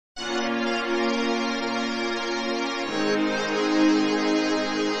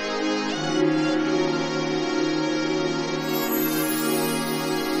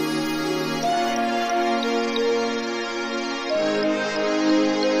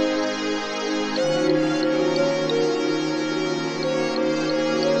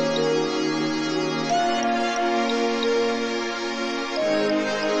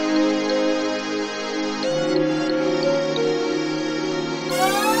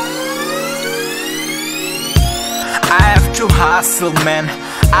to hustle, man.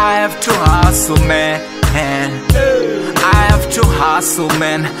 I have to hustle, man. I have to hustle,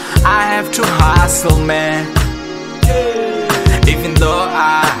 man. I have to hustle, man. Even though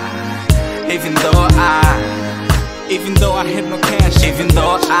I had no cash, even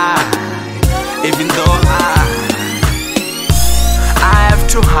though I have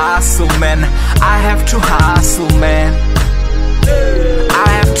to hustle, man. I have to hustle, man. I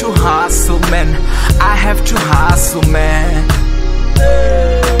have to hustle, man. I have to hustle, man.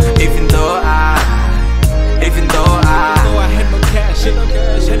 Even though I had no cash,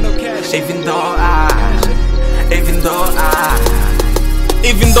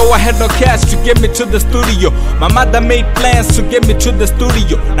 even though I had no cash to get me to the studio, my mother made plans to get me to the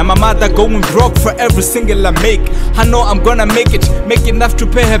studio. Now my mother going broke for every single I make. I know I'm gonna make enough to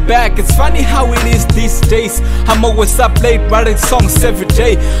pay her back. It's funny how it is these days. I'm always up late writing songs every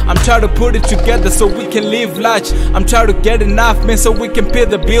day. I'm trying to put it together so we can live large. I'm trying to get enough, man, so we can pay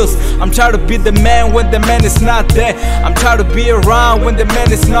the bills. I'm trying to be the man when the man is not there. I'm trying to be around when the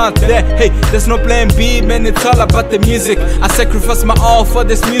man is not there. Hey, there's no plan B, man, it's all about the music. I sacrifice my all for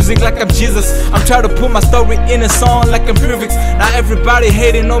this music like I'm Jesus. I'm trying to put my story in a song like I'm perfect. Now everybody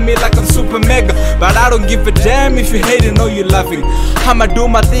hating on me like I'm super mega, but I don't give a damn if you hating or you laughing. I'ma do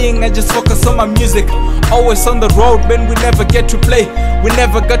my thing and just focus on my music. Always on the road, man, we never get to play. We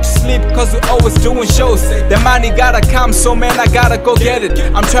never got to sleep cause we always doing shows. The money gotta come, so man, I gotta go get it.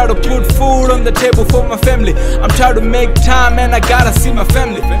 I'm trying to put food on the table for my family. I'm trying to make time, man, I gotta see my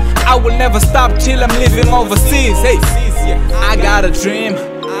family. I will never stop till I'm living overseas. Hey, I got a dream.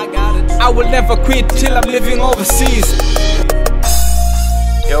 I will never quit till I'm living overseas.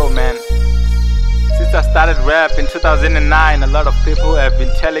 Yo, man, since I started rap in 2009, a lot of people have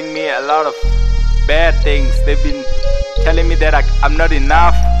been telling me a lot of bad things. They've been telling me that I'm not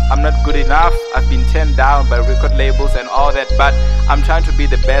enough, I'm not good enough. I've been turned down by record labels and all that, but I'm trying to be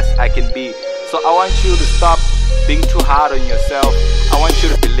the best I can be. So I want you to stop being too hard on yourself. I want you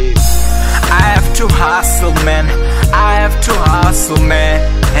to believe. I have to hustle, man. I have to hustle, man.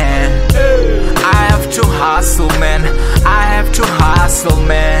 I have to hustle, man. I have to hustle,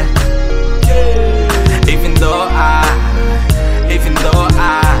 man. Even though I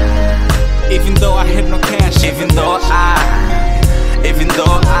had no cash, even though I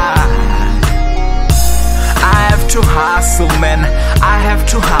have to hustle, man. I have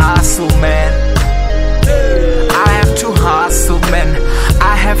to hustle, man. I have to hustle, man.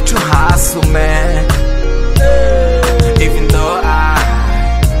 I have to hustle, man. Even though I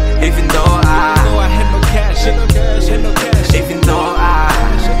had no cash, even though I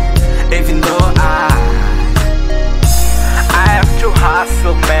have to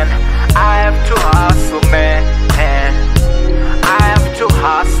hustle, man. I have to hustle, man. I have to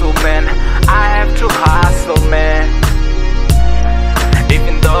hustle, man. I have to hustle, man.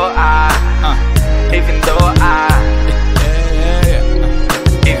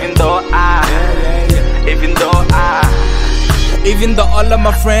 Even though all of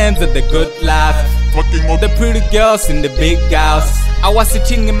my friends had the good life, fucking all the pretty girls in the big house. I was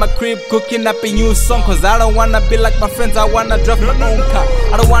sitting in my crib cooking up a new song, cause I don't wanna be like my friends, I wanna drive my own car.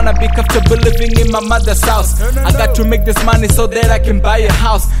 I don't wanna be comfortable living in my mother's house. I got to make this money so that I can buy a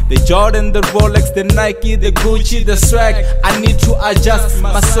house. The Jordan, the Rolex, the Nike, the Gucci, the swag. I need to adjust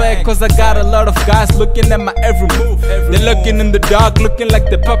my swag cause I got a lot of guys looking at my every move. They're looking in the dark, looking like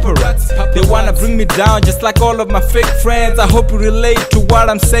the paparazzi. They wanna bring me down just like all of my fake friends. I hope you relate to what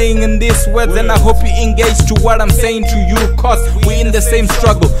I'm saying in this words, and I hope you engage to what I'm saying to you, cause we in the same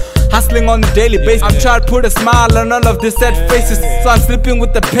struggle, hustling on a daily basis. I'm trying to put a smile on all of these sad faces, so I'm sleeping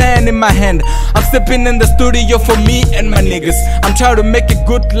with the pen in my hand. I'm stepping in the studio for me and my niggas. I'm trying to make a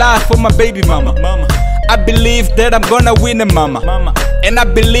good life for my baby mama. I believe that I'm gonna win a mama, and I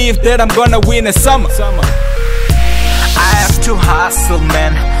believe that I'm gonna win a summer. I have to hustle,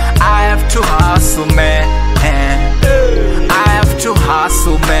 man. I have to hustle, man. I have to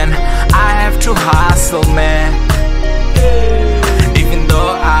hustle, man. I have to hustle, man. Even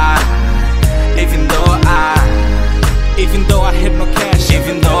though I had no cash,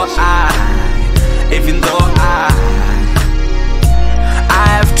 even though I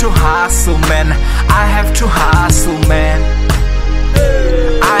have to hustle, man. I have to hustle, man.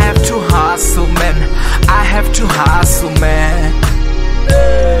 I have to hustle, man. I have to hustle, man.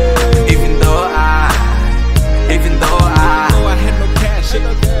 Even though I had no cash,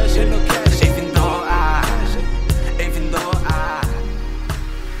 even though I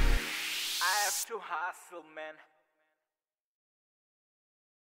have to hustle, man.